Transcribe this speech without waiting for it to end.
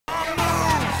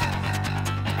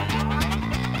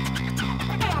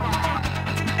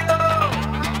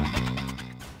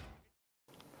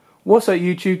What's up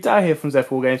YouTube, Dad here from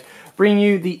Zephyr Wargames, bringing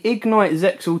you the Igknights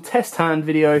Zexal test hand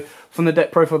video from the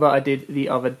deck profile that I did the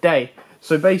other day.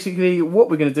 So basically what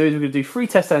we're going to do is we're going to do 3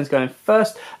 test hands going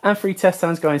first and 3 test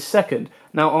hands going second.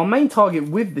 Now our main target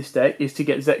with this deck is to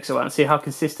get Zexal out and see how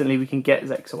consistently we can get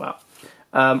Zexal out.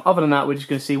 Other than that, we're just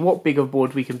going to see what big of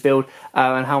board we can build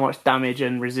and how much damage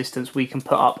and resistance we can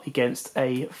put up against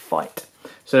a fight.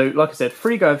 So like I said,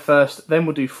 3 going first, then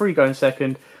we'll do 3 going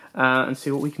second and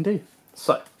see what we can do.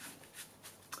 So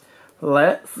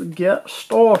let's get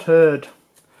started.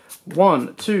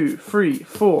 1, 2, 3,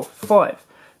 4, 5.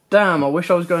 Damn, I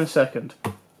wish I was going second.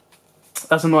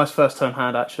 That's a nice first turn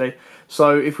hand actually.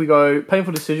 So if we go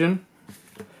Painful Decision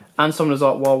and Summoner's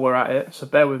Art while we're at it, so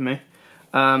bear with me.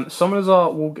 Summoner's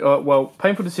Art will, well,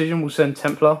 Painful Decision will send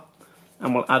Templar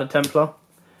and we'll add a Templar.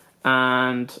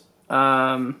 And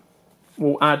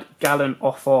we'll add Gallant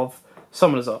off of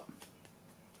Summoner's Art.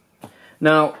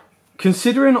 Now,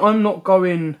 considering I'm not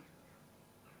going...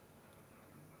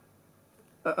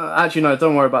 actually, no,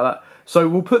 don't worry about that. So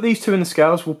we'll put these 2 in the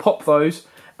scales, we'll pop those,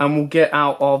 and we'll get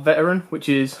out our Veteran, which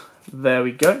is, there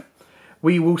we go.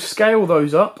 We will scale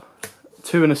those up,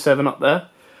 2 and a 7 up there,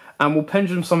 and we'll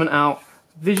Pendulum Summon out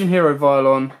Vision Hero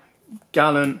Violon,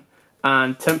 Gallant,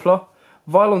 and Templar.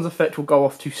 Violon's effect will go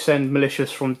off to send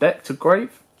Malicious from deck to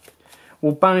grave.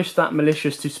 We'll banish that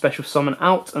Malicious to special summon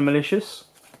out a Malicious.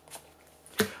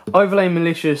 Overlay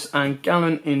Malicious and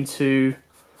Gallant into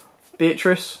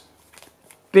Beatrice.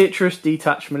 Beatrice,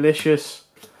 detach Malicious,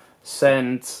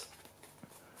 send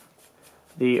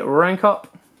the rank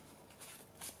up.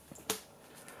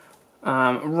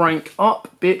 Rank up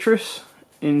Beatrice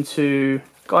into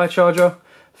Gaia Charger.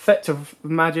 Effect of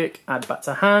Magic, add back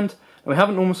to hand. And we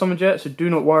haven't normal summoned yet, so do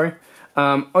not worry.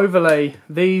 Overlay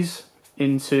these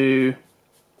into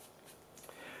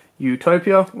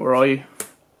Utopia, where are you?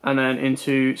 And then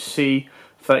into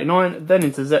C39, then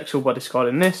into Zexal by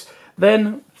discarding this.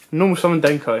 Then normal summon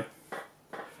Denko.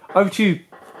 Over to you.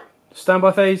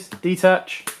 Standby phase,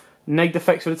 detach, neg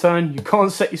effects for the turn. You can't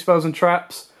set your spells and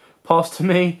traps. Pass to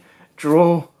me,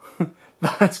 draw.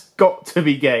 That's got to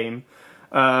be game.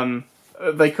 They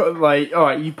like,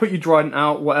 alright, you put your Trident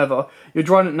out, whatever. Your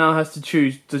Trident now has to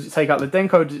choose, does it take out the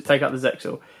Denko or does it take out the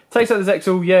Zexal? Takes out the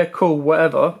Zexal, yeah, cool,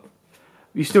 whatever.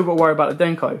 You still got to worry about the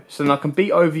Denko. So then I can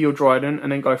beat over your Trident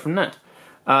and then go from there.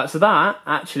 So that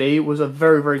actually was a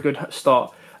very, very good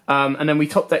start. And then we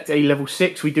top decked a level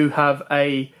 6. We do have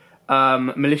a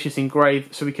Malicious Engrave,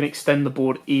 so we can extend the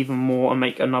board even more and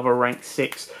make another rank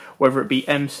 6, whether it be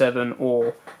M7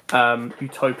 or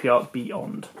Utopia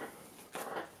Beyond.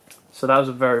 So that was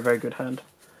a very, very good hand.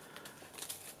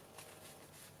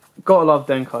 Gotta love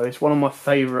Denko. It's one of my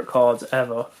favourite cards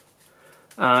ever.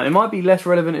 It might be less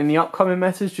relevant in the upcoming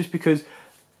metas just because,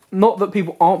 not that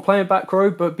people aren't playing back row,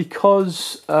 but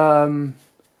because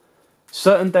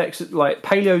certain decks, like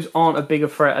Paleos, aren't a bigger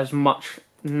threat as much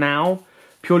now,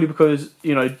 purely because,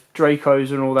 you know,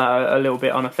 Dracos and all that are a little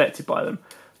bit unaffected by them.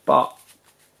 But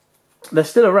they're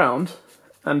still around,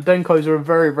 and Denkos are a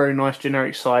very, very nice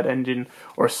generic side engine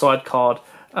or a side card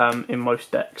in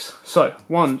most decks. So,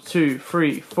 1, 2,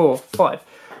 3, 4, 5.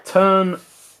 Turn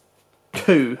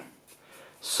 2.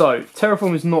 So,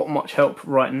 Terraform is not much help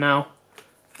right now.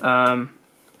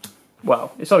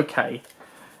 Well, it's okay,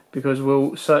 because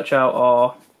we'll search out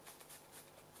our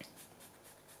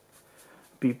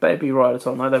Baby right at the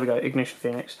top. No, there we go, Ignition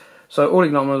Phoenix. So all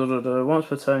Ignite once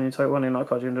per turn, you take 1 Ignite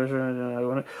card.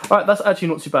 Alright, that's actually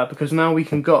not too bad, because now we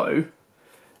can go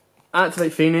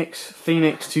activate Phoenix,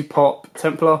 Phoenix to pop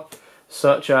Templar,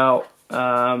 search out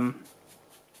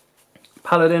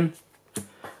Paladin,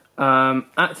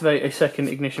 activate a second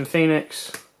Ignition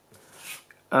Phoenix,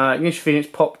 Ignition Phoenix,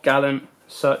 pop Gallant,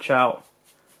 search out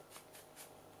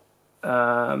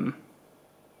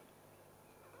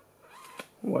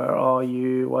where are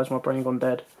you? Why has my brain gone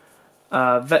dead?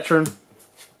 Veteran,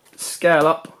 scale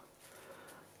up,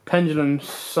 Pendulum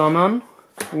Summon,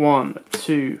 1,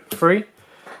 2, 3.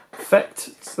 Effect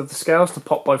of the scales to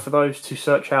pop both of those to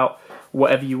search out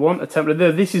whatever you want. Attempt.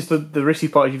 This is the risky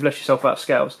part, is you've left yourself out of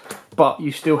scales, but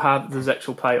you still have the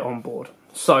Zexal play on board.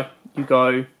 So you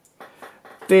go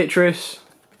Beatrice,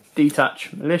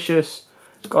 detach Malicious,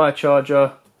 Gaia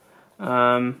Charger,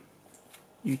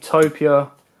 Utopia,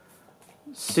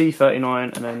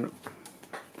 C39, and then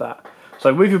that.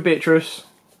 So with your Beatrice,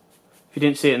 if you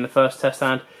didn't see it in the first test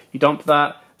hand, you dump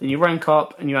that, then you rank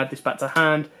up and you add this back to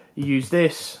hand. You use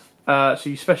this, so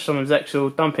you special summon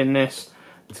Zexal, dump in this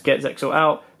to get Zexal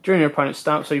out. During your opponent's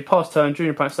stand, so you pass turn, during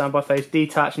your opponent's standby phase,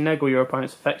 detach, neg all your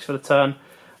opponent's effects for the turn,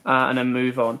 and then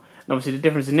move on. And obviously the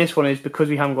difference in this one is because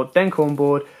we haven't got Denko on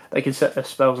board, they can set their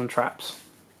spells and traps.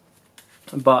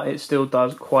 but it still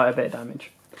does quite a bit of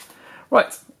damage.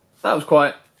 Right, that was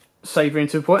quite savoury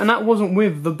to a point, and that wasn't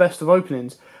with the best of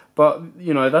openings, but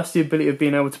you know, that's the ability of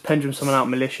being able to pendulum someone out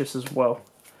malicious as well.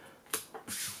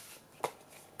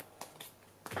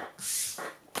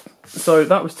 So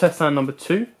that was test hand number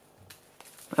 2,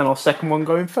 and our second one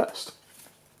going first.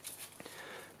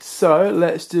 So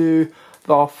let's do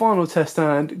our final test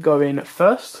hand going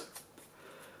first.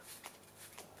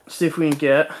 See if we can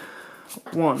get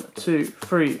 1, 2,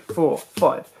 3, 4,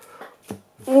 5.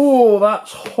 Oh,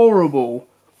 that's horrible.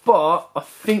 But I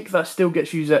think that still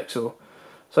gets you Zexal.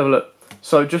 So have a look.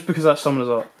 So just because that's Summoner's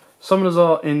Art. Summoner's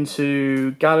Art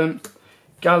into Gallant.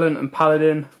 Gallant and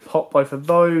Paladin. Pop both of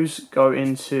those. Go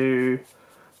into...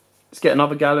 Let's get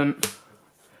another Gallant.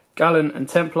 Gallant and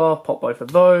Templar. Pop both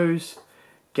of those.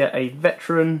 Get a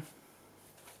Veteran.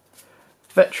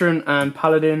 Veteran and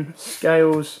Paladin.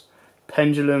 Scales.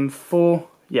 Pendulum 4.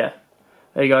 Yeah.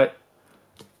 There you go.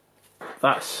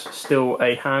 That's still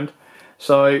a hand.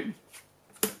 So...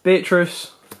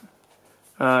 Beatrice,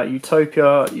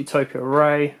 Utopia, Utopia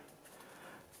Ray.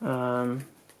 So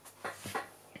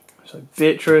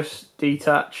Beatrice,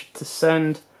 Detach, to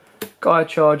send, Gaia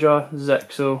Charger,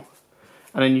 Zexal,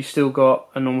 and then you still got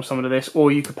a normal summon of this,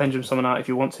 or you could pendulum summon out if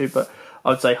you want to, but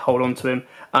I'd say hold on to him.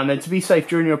 And then to be safe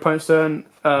during your opponent's turn,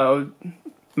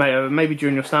 maybe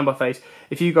during your standby phase,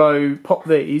 if you go pop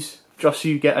these, just so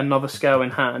you get another scale in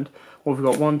hand, well, we've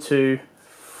got 1, 2,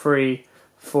 3,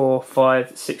 4,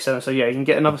 5, 6, 7. So yeah, you can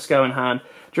get another scale in hand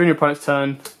during your opponent's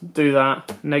turn. Do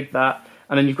that, neg that,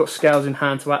 and then you've got scales in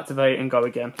hand to activate and go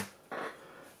again.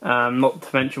 Not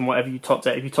to mention whatever you top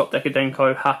deck. If you top deck a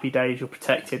Denko, happy days, you're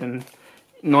protected. And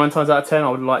 9 times out of 10, I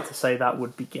would like to say that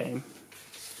would be game.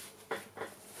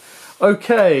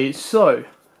 Okay, so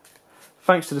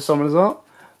thanks to the Summoner's Art.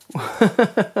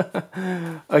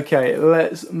 Okay,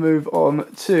 let's move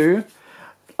on to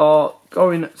our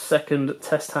going second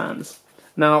test hands.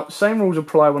 Now, same rules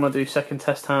apply when I do second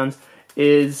test hands,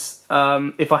 is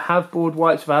if I have board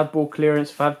wipes, if I have board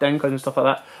clearance, if I have Denkos and stuff like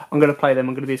that, I'm going to play them,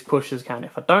 I'm going to be as pushed as I can.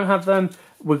 If I don't have them,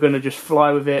 we're going to just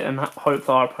fly with it and hope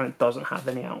that our opponent doesn't have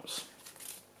any outs.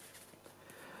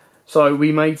 So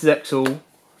we made Zexal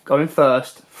going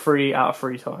first 3 out of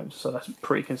 3 times, so that's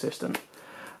pretty consistent.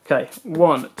 Okay,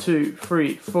 1, 2,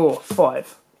 3, 4,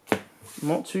 5.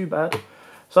 Not too bad.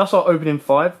 So that's our opening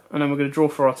 5, and then we're going to draw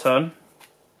for our turn.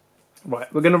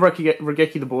 Right, we're going to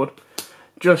Regeki the board,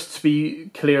 just to be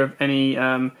clear of any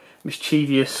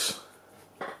mischievous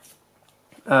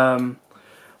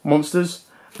monsters.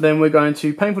 Then we're going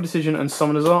to Painful Decision and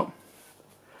Summoner's Art.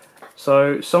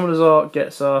 So Summoner's Art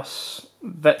gets us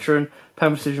Veteran,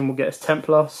 Painful Decision will get us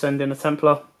Templar, send in a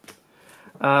Templar.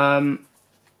 Well,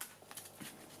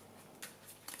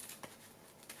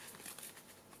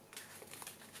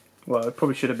 it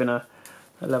probably should have been a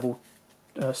level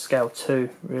scale 2,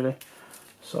 really.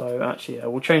 So actually, yeah,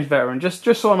 we'll change Veteran just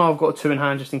so I know I've got a 2 in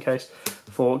hand, just in case,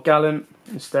 for Gallant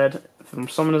instead from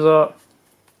Summoner's Art.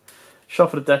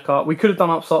 Shuffle the deck art. We could have done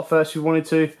Upstart first if we wanted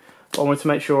to, but I wanted to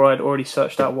make sure I'd already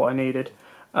searched out what I needed.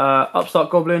 Upstart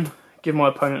Goblin, give my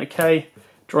opponent a K,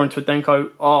 draw into a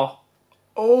Denko.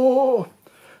 Oh!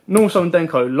 Normal Summon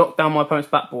Denko, lock down my opponent's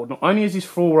backboard. Not only is his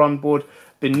full run board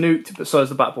been nuked, but so has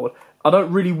the backboard. I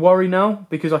don't really worry now,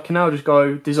 because I can now just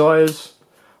go Desires.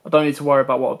 I don't need to worry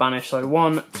about what I banish. So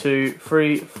 1, 2,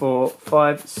 3, 4,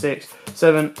 5, 6,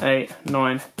 7, 8,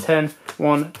 9, 10.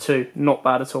 1, 2. Not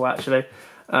bad at all, actually.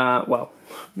 Well,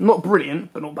 not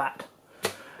brilliant, but not bad.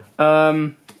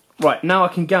 Right, now I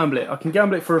can gamble it. I can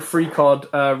gamble it for a free card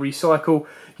recycle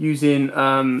using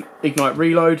Ignite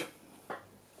Reload.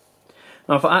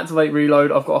 Now, if I activate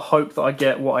Reload, I've got to hope that I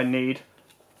get what I need.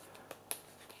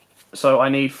 So I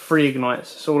need 3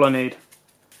 Ignites. That's all I need,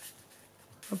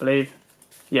 I believe.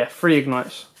 Yeah, 3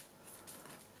 Ignites.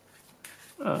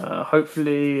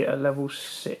 Hopefully a level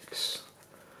 6.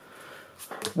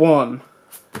 1,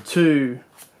 2,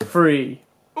 3.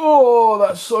 Oh,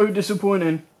 that's so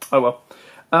disappointing. Oh well.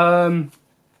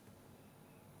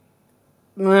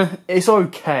 It's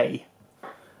okay.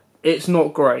 It's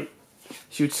not great.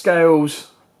 Shoot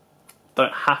scales.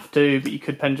 Don't have to, but you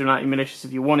could pendulum out your malicious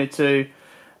if you wanted to.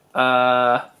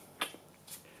 Yeah,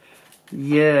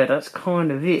 that's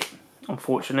kind of it,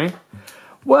 unfortunately.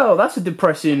 Well, that's a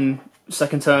depressing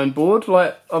second turn board.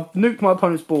 Like, I've nuked my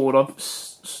opponent's board. I've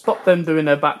stopped them doing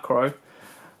their back row.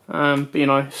 But you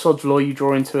know, sod's law, you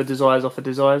draw into a Desires off a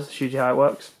Desires. That's usually how it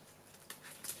works.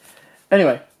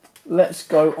 Anyway, let's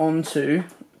go on to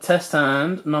test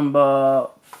hand number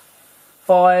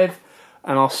 5.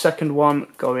 And our second one,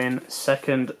 go in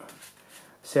second.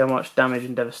 See how much damage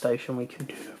and devastation we can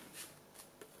do.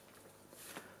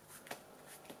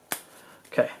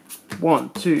 Okay, 1,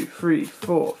 2, 3,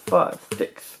 4, 5,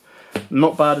 6.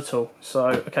 Not bad at all. So,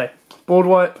 okay, board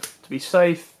wipe to be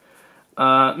safe.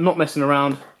 Not messing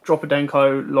around. Drop a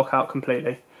Denko, lock out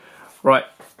completely. Right.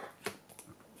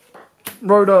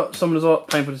 Rhoda, Summoner's Art,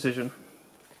 Painful Decision.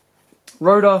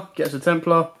 Rhoda, get us a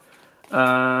Templar.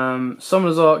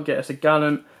 Summoner's Art, get us a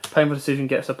Gallant. Painful Decision,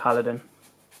 get us a Paladin.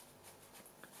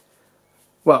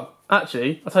 Well,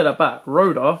 actually, I'll take that back.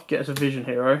 Rhoda, get us a Vision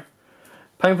Hero.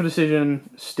 Painful Decision,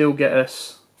 still get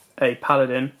us a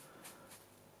Paladin.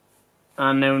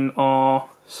 And then our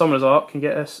Summoner's Art can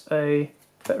get us a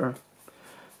Veteran.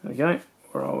 There we go.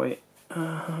 Where are we?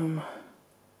 I've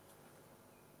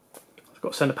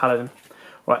got to send a Paladin.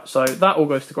 Right, so that all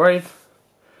goes to grave.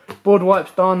 Board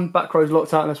wipe's done. Back row's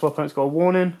locked out unless my opponent's got a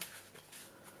warning.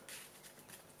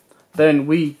 Then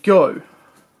we go.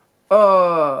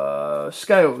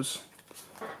 Scales.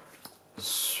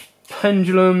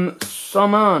 Pendulum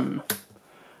Summon.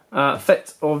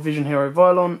 Effect of Vision Hero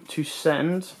Violon to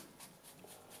send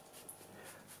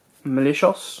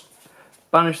Malicious.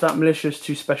 Banish that Malicious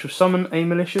to special summon a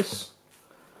Malicious.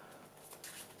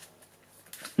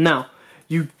 Now,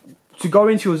 to go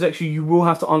into your Zexal, you will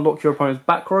have to unlock your opponent's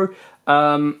back row.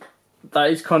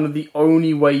 That is kind of the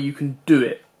only way you can do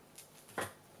it.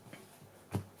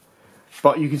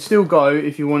 But you can still go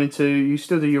if you wanted to. You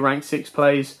still do your rank 6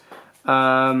 plays.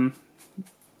 But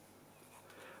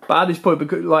at this point,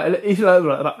 because if you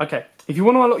okay, if you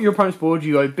want to unlock your opponent's board,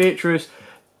 you go Beatrice,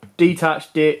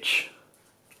 Detach, Ditch,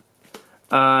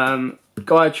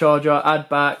 Guide Charger, Add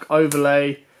Back,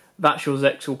 Overlay. That's your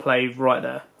Zexal play right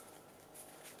there.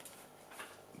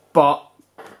 But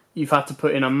you've had to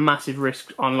put in a massive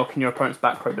risk unlocking your opponent's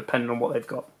back row depending on what they've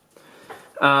got.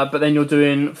 But then you're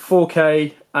doing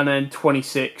 4k and then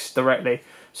 26 directly.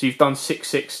 So you've done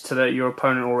 6/6 to your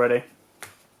opponent already.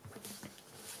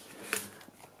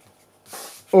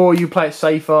 Or you play it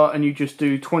safer and you just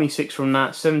do 26 from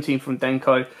that, 17 from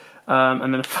Denko,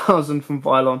 and then 1,000 from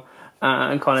Violon,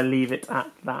 and kind of leave it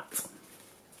at that.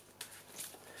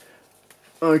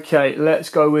 Okay, let's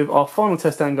go with our final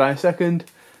test down guy in a second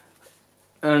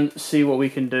and see what we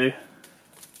can do.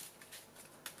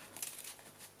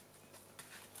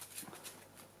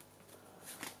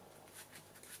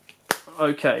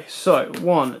 Okay, so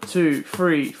 1, 2,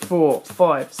 3, 4,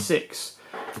 5, 6.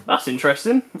 That's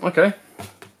interesting. Okay.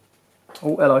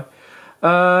 Oh, hello.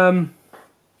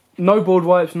 No board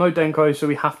wipes, no Denko, so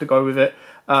we have to go with it.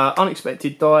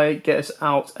 Unexpected die, get us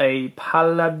out a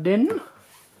Paladin,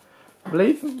 I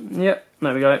believe. Yep,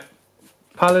 there we go.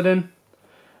 Paladin.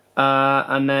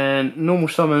 And then normal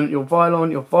summon your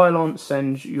Violon. Your Violon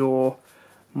sends your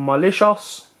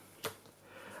Malicious.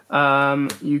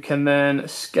 You can then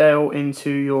scale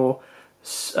into your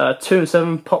 2 and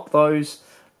 7, pop those.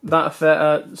 That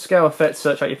effect, scale effect,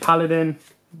 search out your Paladin.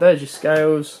 There's your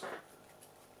scales.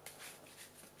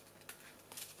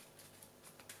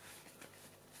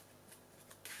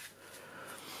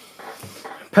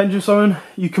 Pendulum Summon,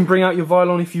 you can bring out your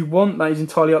Violon if you want, that is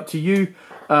entirely up to you.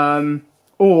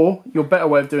 Or your better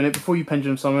way of doing it before you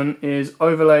Pendulum Summon is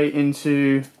overlay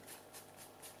into,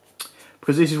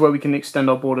 because this is where we can extend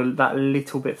our border that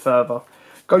little bit further.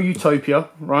 Go Utopia,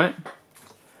 right?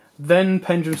 Then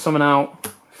Pendulum Summon out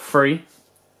 3.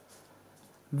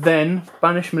 Then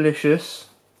banish Malicious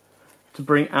to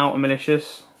bring out a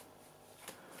Malicious.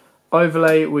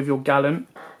 Overlay with your Gallant.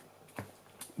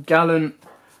 Gallant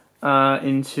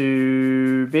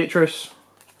into Beatrice.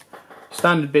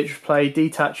 Standard Beatrice play.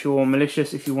 Detach your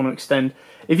Malicious if you want to extend.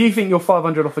 If you think you're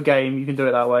 500 off a game, you can do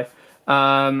it that way.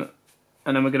 And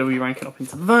then we're going to be ranking up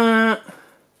into that.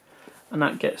 And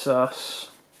that gets us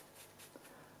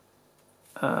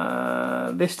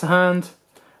this to hand.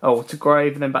 Oh, to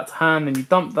grave, and then back to hand, then you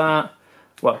dump that.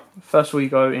 Well, first of all you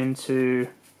go into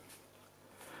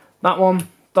that one,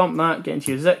 dump that, get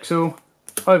into your Zexal,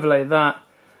 overlay that,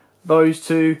 those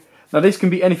two. Now this can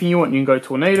be anything you want. You can go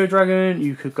Tornado Dragon,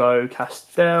 you could go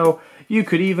Castell, you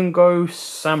could even go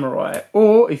Samurai.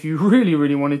 Or, if you really,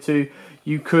 really wanted to,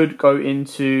 you could go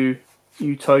into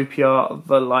Utopia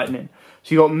the Lightning.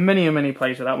 So you've got many and many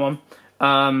plays with that one.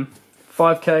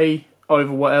 5k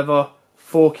over whatever,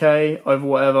 4k over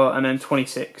whatever, and then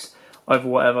 26 over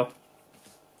whatever.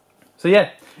 So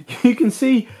yeah, you can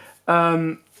see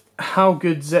how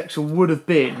good Zexal would have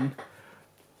been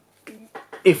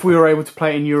if we were able to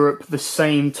play in Europe the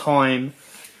same time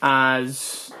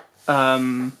as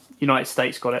United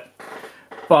States got it.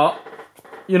 But,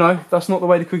 you know, that's not the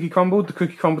way the cookie crumbled. The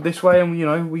cookie crumbled this way, and, you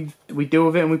know, we deal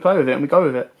with it and we play with it and we go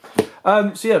with it.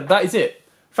 So yeah, that is it.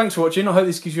 Thanks for watching. I hope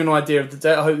this gives you an idea of the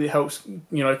deck. I hope it helps,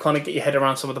 you know, kind of get your head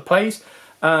around some of the plays.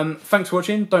 Thanks for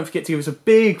watching. Don't forget to give us a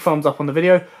big thumbs up on the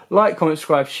video. Like, comment,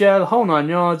 subscribe, share, the whole 9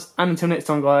 yards. And until next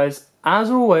time, guys, as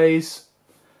always,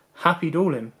 happy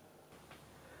dueling.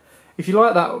 If you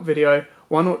like that video,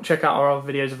 why not check out our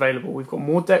other videos available? We've got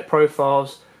more deck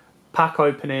profiles, pack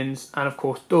openings, and of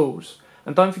course duels.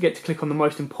 And don't forget to click on the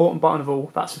most important button of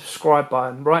all, that subscribe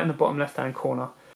button, right in the bottom left hand corner.